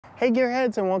Hey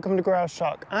Gearheads, and welcome to Garage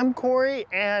Talk. I'm Corey,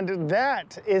 and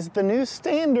that is the new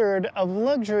standard of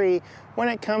luxury when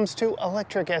it comes to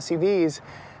electric SUVs.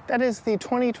 That is the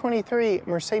 2023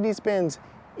 Mercedes-Benz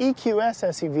EQS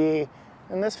SUV.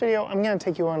 In this video, I'm going to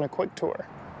take you on a quick tour.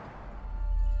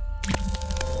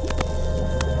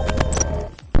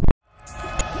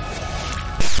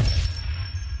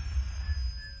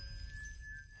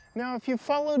 Now, if you've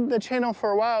followed the channel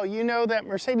for a while, you know that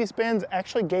Mercedes-Benz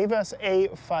actually gave us a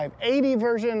 580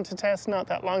 version to test not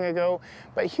that long ago,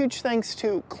 but huge thanks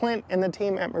to Clint and the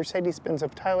team at Mercedes-Benz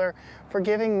of Tyler for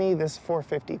giving me this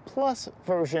 450 Plus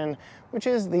version, which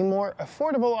is the more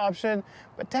affordable option,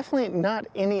 but definitely not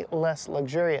any less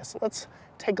luxurious. Let's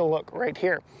take a look right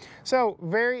here. So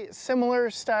very similar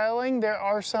styling. There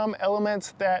are some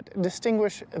elements that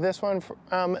distinguish this one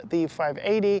from the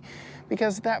 580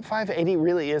 because that 580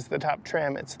 really is the top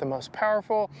trim. It's the most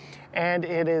powerful and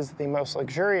it is the most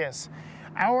luxurious.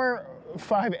 Our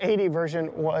 580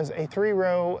 version was a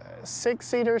 3-row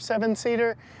 6-seater,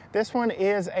 7-seater. This one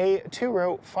is a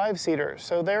 2-row 5-seater.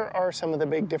 So there are some of the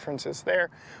big differences there.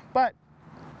 But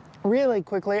really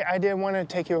quickly, I did want to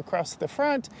take you across the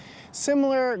front.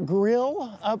 Similar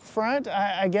grille up front.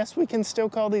 I guess we can still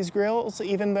call these grilles,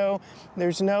 even though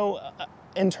there's no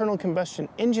internal combustion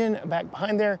engine back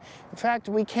behind there. In fact,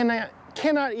 we cannot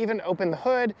even open the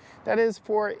hood. That is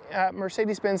for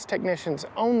Mercedes-Benz technicians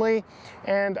only,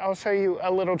 and I'll show you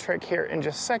a little trick here in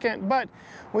just a second. But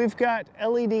we've got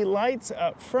LED lights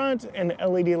up front and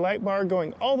LED light bar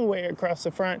going all the way across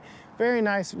the front. Very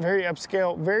nice, very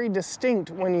upscale, very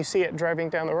distinct when you see it driving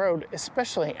down the road,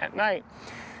 especially at night.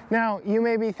 Now, you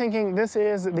may be thinking this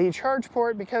is the charge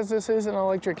port because this is an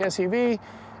electric SUV,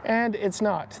 and it's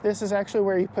not. This is actually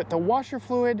where you put the washer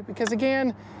fluid because,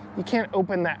 again, you can't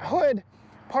open that hood.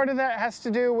 Part of that has to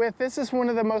do with this is one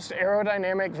of the most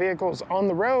aerodynamic vehicles on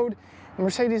the road.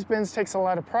 Mercedes-Benz takes a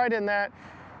lot of pride in that.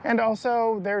 And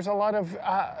also there's a lot of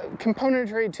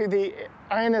componentry to the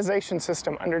ionization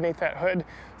system underneath that hood.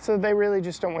 So they really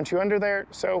just don't want you under there.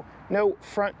 So no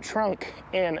front trunk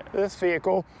in this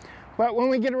vehicle. But when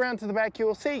we get around to the back, you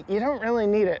will see you don't really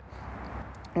need it.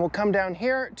 We'll come down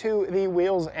here to the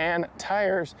wheels and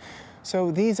tires.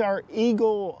 So these are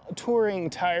Eagle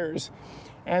touring tires,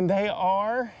 and they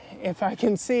are, if I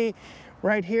can see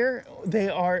right here, they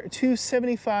are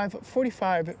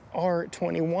 275/45 or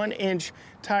 21-inch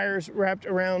tires wrapped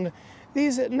around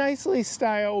these nicely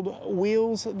styled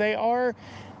wheels. They are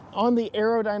on the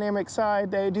aerodynamic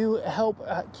side. They do help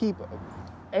keep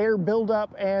air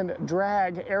buildup and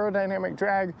drag, aerodynamic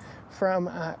drag from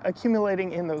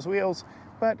accumulating in those wheels,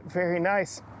 but very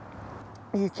nice.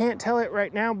 You can't tell it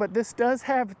right now, but this does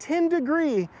have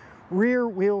 10-degree rear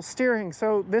wheel steering.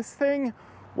 So this thing,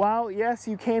 while yes,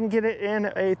 you can get it in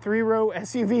a 3-row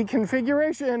SUV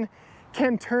configuration,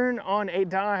 can turn on a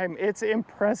dime. It's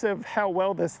impressive how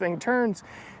well this thing turns.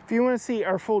 If you want to see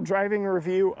our full driving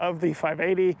review of the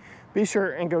 580, be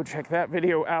sure and go check that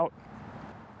video out.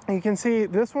 You can see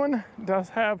this one does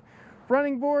have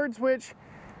running boards, which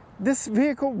this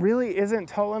vehicle really isn't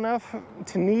tall enough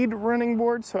to need running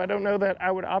boards, so I don't know that I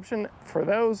would option for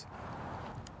those,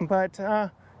 but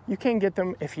you can get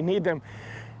them if you need them.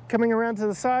 Coming around to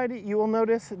the side, you will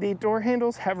notice the door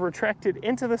handles have retracted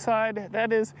into the side.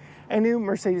 That is a new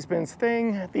Mercedes-Benz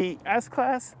thing. The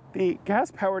S-Class, the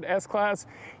gas-powered S-Class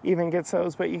even gets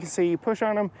those, but you can see you push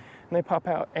on them and they pop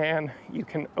out and you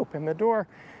can open the door.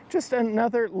 Just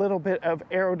another little bit of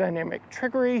aerodynamic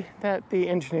trickery that the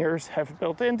engineers have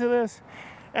built into this.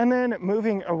 And then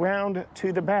moving around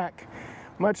to the back.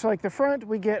 Much like the front,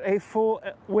 we get a full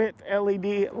width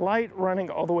LED light running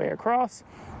all the way across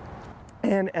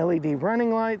and LED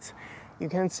running lights. You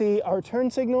can see our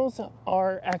turn signals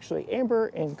are actually amber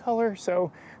in color,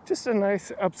 so just a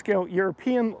nice upscale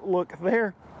European look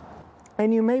there.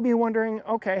 And you may be wondering,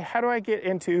 okay, how do I get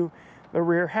into the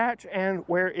rear hatch and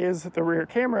where is the rear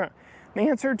camera? The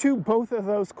answer to both of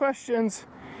those questions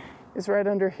is right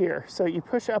under here. So you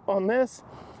push up on this,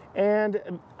 and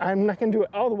I'm not going to do it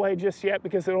all the way just yet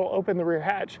because it'll open the rear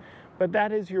hatch, but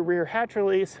that is your rear hatch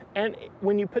release. And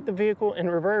when you put the vehicle in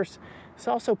reverse, this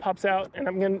also pops out, and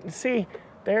I'm going to see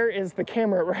there is the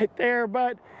camera right there,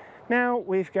 but now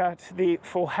we've got the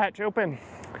full hatch open.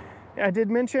 I did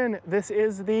mention this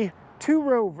is the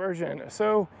 2-row version,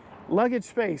 so luggage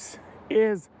space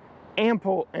is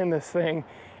ample in this thing,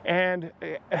 and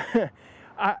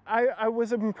I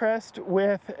was impressed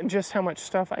with just how much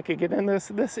stuff I could get in this.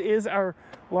 This is our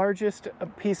largest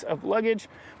piece of luggage,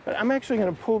 but I'm actually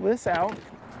going to pull this out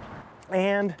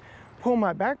and pull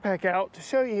my backpack out to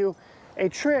show you a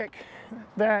trick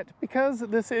that, because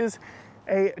this is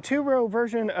a 2-row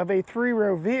version of a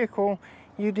 3-row vehicle,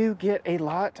 you do get a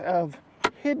lot of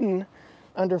hidden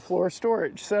underfloor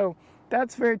storage. So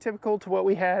that's very typical to what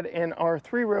we had in our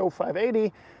 3-row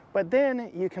 580, but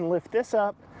then you can lift this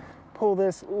up, pull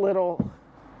this little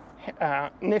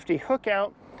nifty hook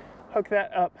out, hook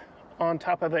that up on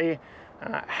top of the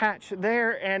hatch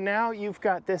there, and now you've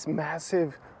got this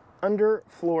massive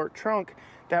underfloor trunk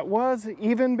that was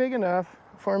even big enough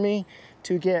for me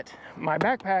to get my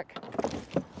backpack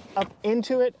up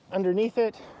into it, underneath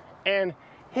it, and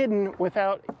hidden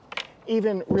without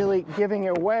even really giving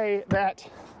away that.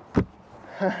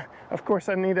 Of course,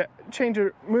 I need to change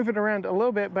it, move it around a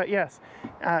little bit, but yes,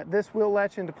 this will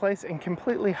latch into place and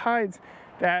completely hides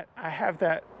that I have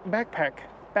that backpack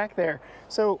back there.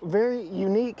 So very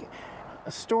unique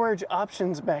storage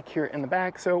options back here in the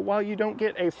back. So while you don't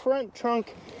get a front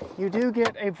trunk, you do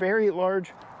get a very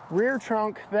large rear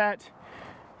trunk that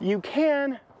you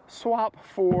can swap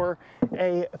for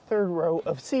a 3rd row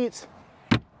of seats.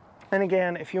 And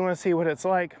again, if you want to see what it's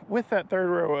like with that 3rd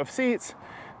row of seats,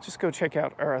 just go check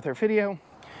out our other video.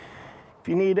 If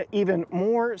you need even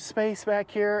more space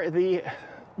back here, the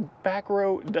back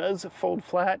row does fold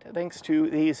flat thanks to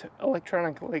these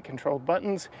electronically controlled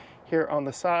buttons here on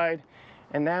the side.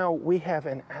 And now we have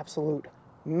an absolute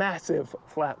massive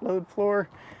flat load floor.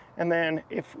 And then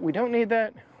if we don't need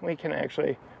that, we can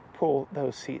actually pull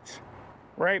those seats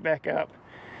right back up.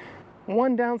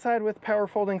 One downside with power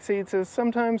folding seats is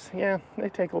sometimes, yeah, they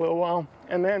take a little while.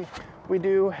 And then we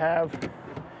do have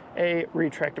a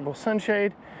retractable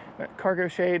sunshade, a cargo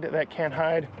shade that can't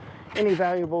hide any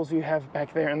valuables you have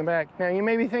back there in the back. Now you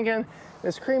may be thinking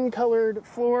this cream colored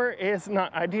floor is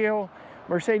not ideal.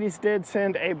 Mercedes did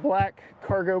send a black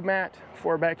cargo mat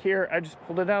for back here. I just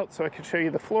pulled it out so I could show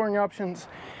you the flooring options.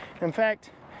 In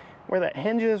fact, where that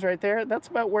hinge is right there, that's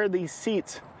about where these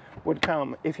seats would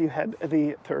come if you had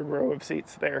the 3rd row of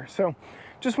seats there. So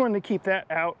just wanted to keep that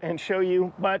out and show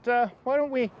you. But why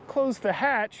don't we close the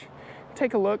hatch,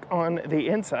 take a look on the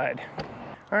inside.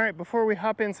 All right, before we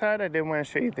hop inside, I did want to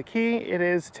show you the key. It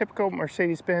is typical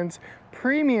Mercedes-Benz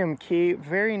premium key,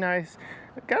 very nice.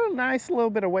 Got a nice little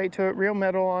bit of weight to it, real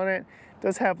metal on it.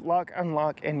 Does have lock,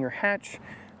 unlock, and your hatch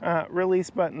release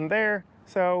button there.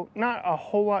 So not a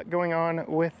whole lot going on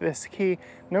with this key.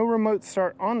 No remote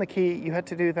start on the key. You had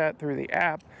to do that through the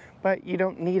app, but you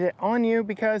don't need it on you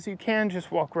because you can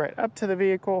just walk right up to the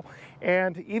vehicle.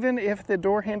 And even if the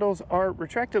door handles are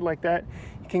retracted like that,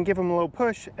 you can give them a little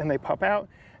push and they pop out,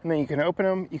 and then you can open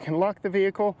them. You can lock the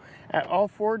vehicle at all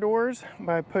 4 doors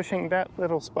by pushing that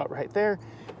little spot right there.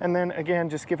 And then again,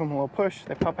 just give them a little push,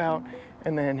 they pop out,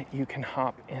 and then you can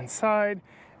hop inside.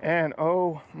 And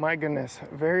oh my goodness,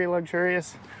 very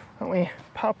luxurious. Why don't we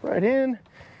pop right in,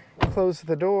 close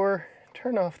the door,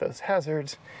 turn off those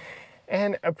hazards,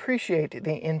 and appreciate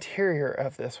the interior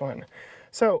of this one.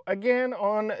 So again,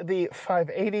 on the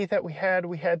 580 that we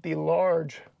had the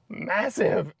large,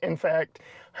 massive, in fact,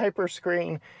 hyper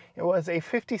screen. It was a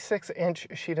 56-inch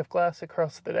sheet of glass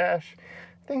across the dash.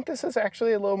 I think this is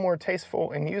actually a little more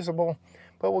tasteful and usable,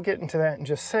 but we'll get into that in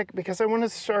just a sec because I want to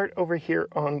start over here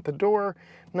on the door.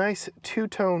 Nice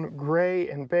two-tone gray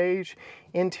and beige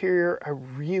interior. I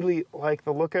really like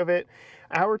the look of it.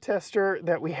 Our tester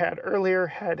that we had earlier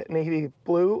had navy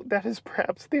blue. That is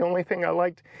perhaps the only thing I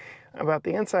liked about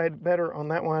the inside better on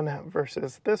that one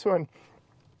versus this one.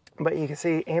 But you can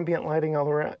see ambient lighting all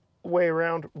the way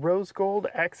around, rose gold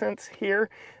accents here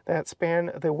that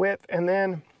span the width. And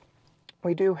then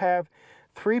we do have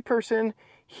 3-person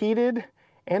heated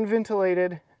and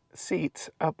ventilated seats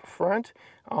up front.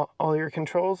 All your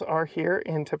controls are here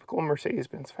in typical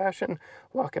Mercedes-Benz fashion.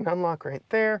 Lock and unlock right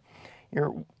there.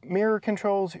 Your mirror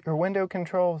controls, your window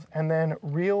controls, and then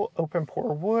real open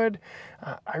pore wood.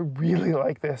 I really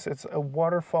like this. It's a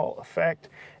waterfall effect,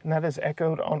 and that is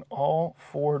echoed on all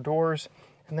 4 doors.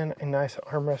 And then a nice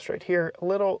armrest right here, a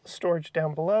little storage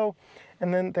down below.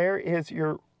 And then there is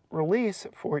your release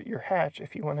for your hatch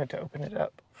if you wanted to open it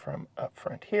up from up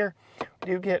front here.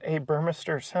 We do get a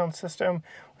Burmester sound system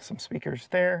with some speakers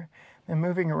there. Then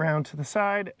moving around to the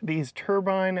side, these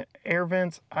turbine air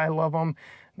vents, I love them.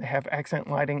 They have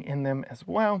accent lighting in them as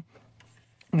well.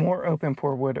 More open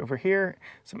pore wood over here,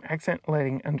 some accent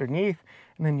lighting underneath,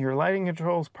 and then your lighting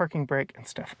controls, parking brake, and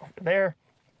stuff over there.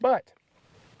 But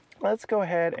let's go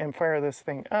ahead and fire this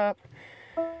thing up.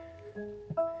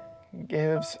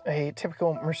 Gives a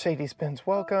typical Mercedes-Benz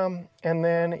welcome, and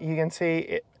then you can see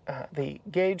it, the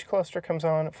gauge cluster comes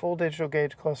on, full digital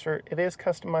gauge cluster. It is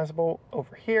customizable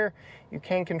over here. You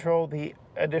can control the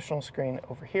additional screen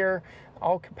over here.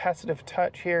 All capacitive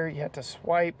touch here. You have to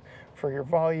swipe for your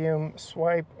volume,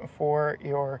 swipe for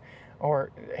your,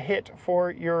 or hit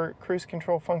for your cruise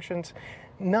control functions.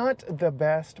 Not the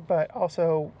best, but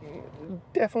also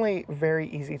definitely very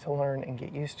easy to learn and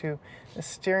get used to. The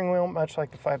steering wheel, much like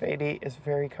the 580, is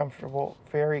very comfortable,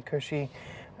 very cushy.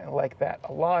 I like that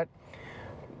a lot.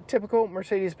 Typical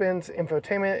Mercedes-Benz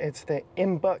infotainment, it's the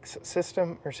MBUX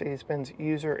system, Mercedes-Benz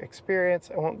user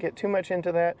experience. I won't get too much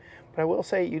into that, but I will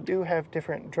say you do have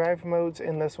different drive modes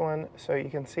in this one, so you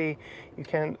can see you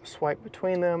can swipe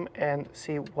between them and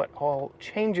see what all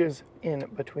changes in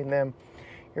between them.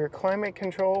 Your climate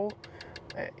control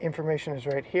information is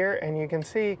right here, and you can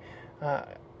see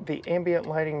the ambient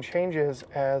lighting changes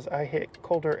as I hit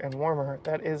colder and warmer.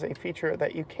 That is a feature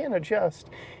that you can adjust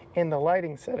in the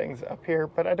lighting settings up here,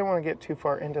 but I don't want to get too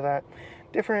far into that.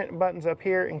 Different buttons up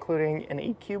here, including an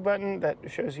EQ button that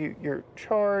shows you your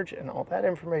charge and all that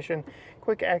information.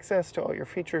 Quick access to all your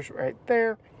features right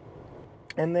there.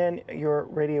 And then your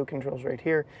radio controls right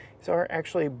here. These are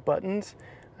actually buttons,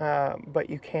 but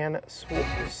you can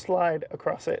slide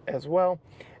across it as well.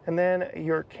 And then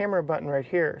your camera button right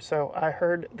here. So I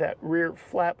heard that rear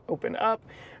flap open up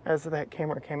as that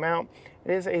camera came out.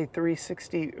 It is a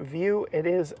 360 view. It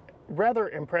is rather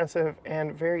impressive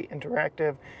and very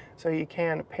interactive. So you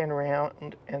can pan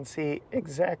around and see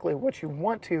exactly what you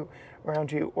want to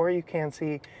around you, or you can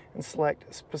see and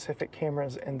select specific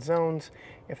cameras and zones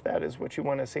if that is what you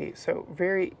want to see. So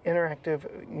very interactive,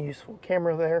 useful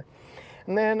camera there.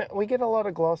 And then we get a lot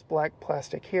of gloss black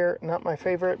plastic here. Not my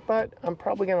favorite, but I'm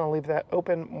probably going to leave that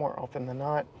open more often than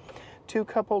not. Two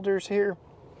cup holders here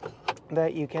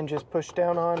that you can just push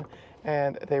down on,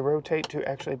 and they rotate to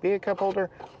actually be a cup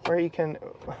holder, or you can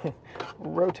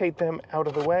rotate them out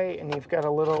of the way and you've got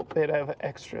a little bit of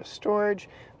extra storage.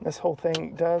 This whole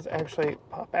thing does actually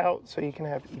pop out, so you can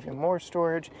have even more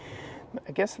storage.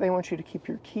 I guess they want you to keep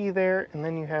your key there, and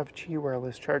then you have Qi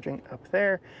wireless charging up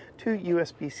there. Two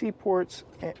USB-C ports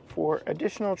for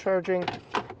additional charging.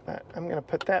 I'm going to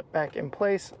put that back in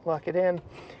place, lock it in,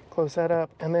 close that up,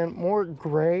 and then more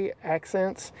gray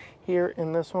accents here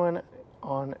in this one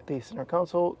on the center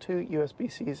console. Two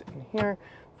USB-Cs in here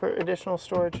for additional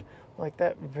storage, like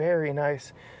that. Very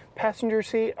nice. Passenger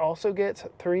seat also gets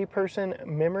 3-person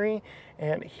memory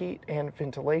and heat and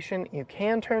ventilation. You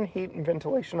can turn heat and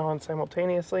ventilation on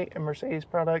simultaneously in Mercedes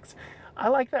products. I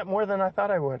like that more than I thought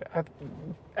I would.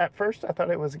 At first I thought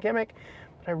it was a gimmick,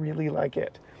 but I really like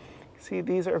it. See,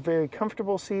 these are very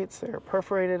comfortable seats. They're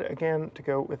perforated, again, to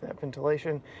go with that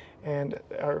ventilation, and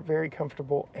are very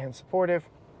comfortable and supportive.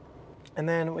 And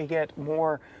then we get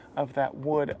more of that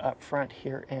wood up front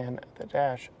here in the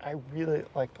dash. I really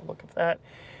like the look of that.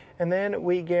 And then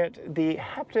we get the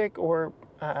haptic or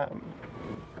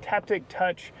haptic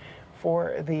touch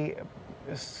for the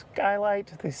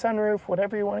skylight, the sunroof,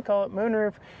 whatever you want to call it,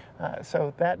 moonroof.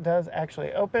 So that does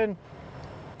actually open.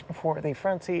 For the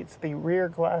front seats, the rear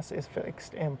glass is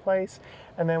fixed in place,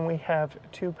 and then we have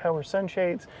two power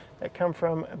sunshades that come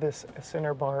from this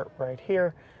center bar right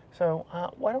here. So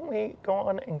why don't we go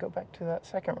on and go back to that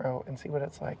second row and see what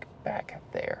it's like back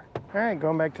there. All right,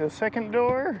 going back to the second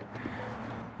door.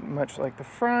 Much like the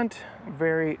front,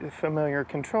 very familiar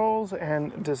controls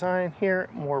and design here,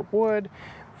 more wood.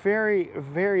 Very,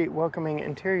 very welcoming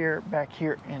interior back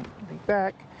here in the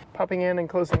back. Popping in and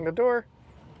closing the door.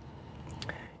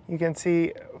 You can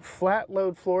see flat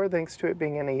load floor thanks to it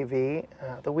being an EV.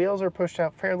 The wheels are pushed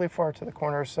out fairly far to the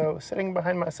corner, so sitting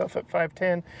behind myself at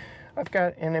 5'10", I've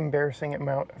got an embarrassing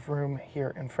amount of room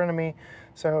here in front of me.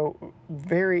 So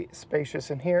very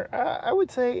spacious in here. I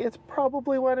would say it's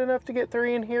probably wide enough to get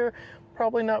 3 in here.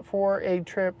 Probably not for a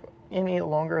trip any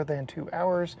longer than 2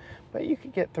 hours, but you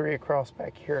could get 3 across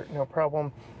back here, no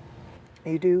problem.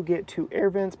 You do get 2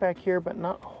 air vents back here, but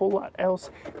not a whole lot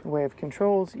else in the way of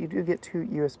controls. You do get 2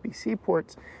 USB-C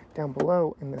ports down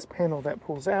below in this panel that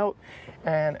pulls out,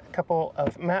 and a couple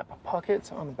of map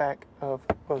pockets on the back of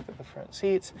both of the front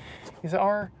seats. These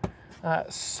are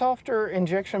softer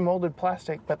injection molded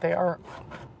plastic, but they are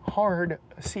hard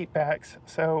seat backs,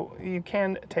 so you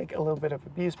can take a little bit of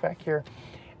abuse back here.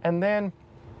 And then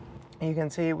you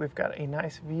can see we've got a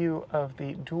nice view of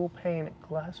the dual pane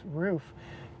glass roof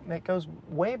that goes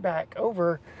way back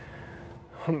over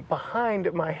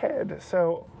behind my head.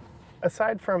 So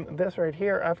aside from this right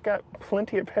here, I've got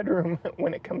plenty of headroom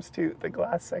when it comes to the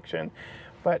glass section.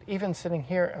 But even sitting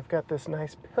here, I've got this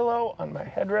nice pillow on my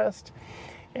headrest,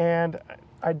 and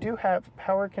I do have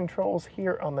power controls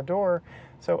here on the door,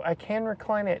 so I can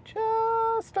recline it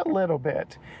just a little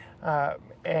bit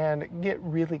and get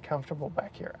really comfortable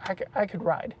back here. I could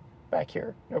ride back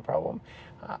here, no problem.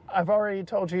 I've already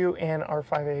told you in our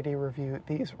 580 review,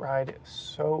 these ride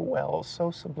so well,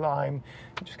 so sublime,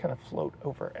 they just kind of float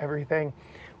over everything.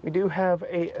 We do have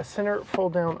a center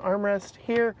fold-down armrest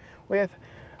here with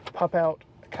pop-out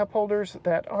cup holders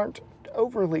that aren't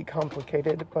overly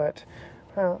complicated, but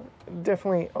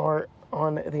definitely are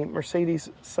on the Mercedes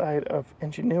side of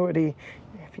ingenuity,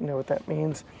 if you know what that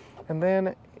means. And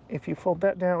then if you fold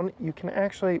that down, you can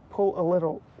actually pull a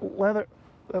little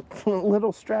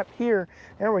strap here,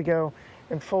 there we go,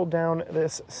 and fold down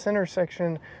this center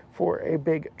section for a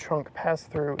big trunk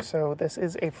pass-through. So this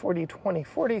is a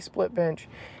 40-20-40 split bench,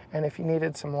 and if you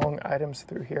needed some long items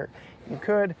through here, you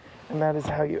could, and that is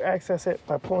how you access it,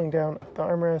 by pulling down the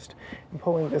armrest and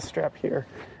pulling this strap here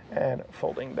and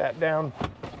folding that down.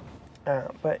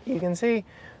 But you can see,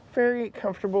 very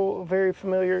comfortable, very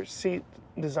familiar seat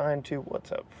design to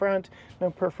what's up front.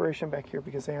 No perforation back here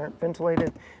because they aren't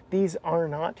ventilated. These are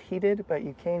not heated, but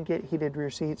you can get heated rear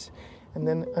seats. And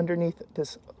then underneath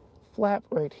this flap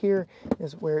right here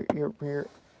is where your rear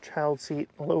child seat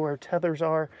lower tethers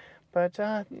are. But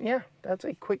yeah, that's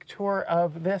a quick tour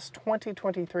of this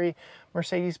 2023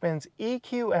 Mercedes-Benz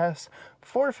EQS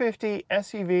 450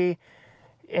 SUV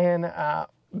in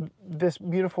this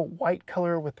beautiful white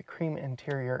color with the cream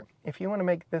interior. If you want to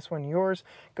make this one yours,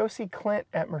 go see Clint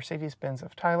at Mercedes-Benz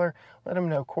of Tyler. Let him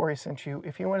know Corey sent you.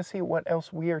 If you want to see what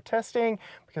else we are testing,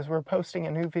 because we're posting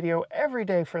a new video every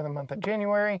day for the month of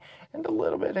January and a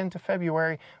little bit into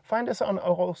February, find us on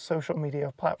all social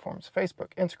media platforms: Facebook,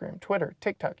 Instagram, Twitter,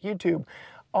 TikTok, YouTube,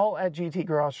 all at GT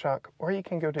Garage Talk, or you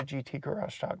can go to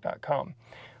gtgaragetalk.com.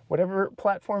 Whatever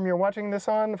platform you're watching this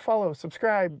on, follow,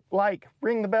 subscribe, like,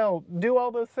 ring the bell, do all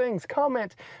those things,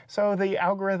 comment, so the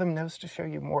algorithm knows to show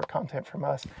you more content from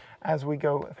us as we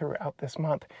go throughout this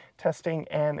month, testing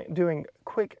and doing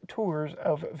quick tours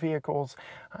of vehicles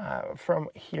from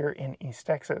here in East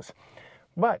Texas.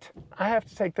 But I have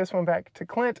to take this one back to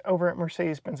Clint over at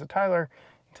Mercedes-Benz of Tyler.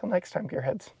 Until next time,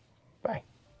 Gearheads. Bye.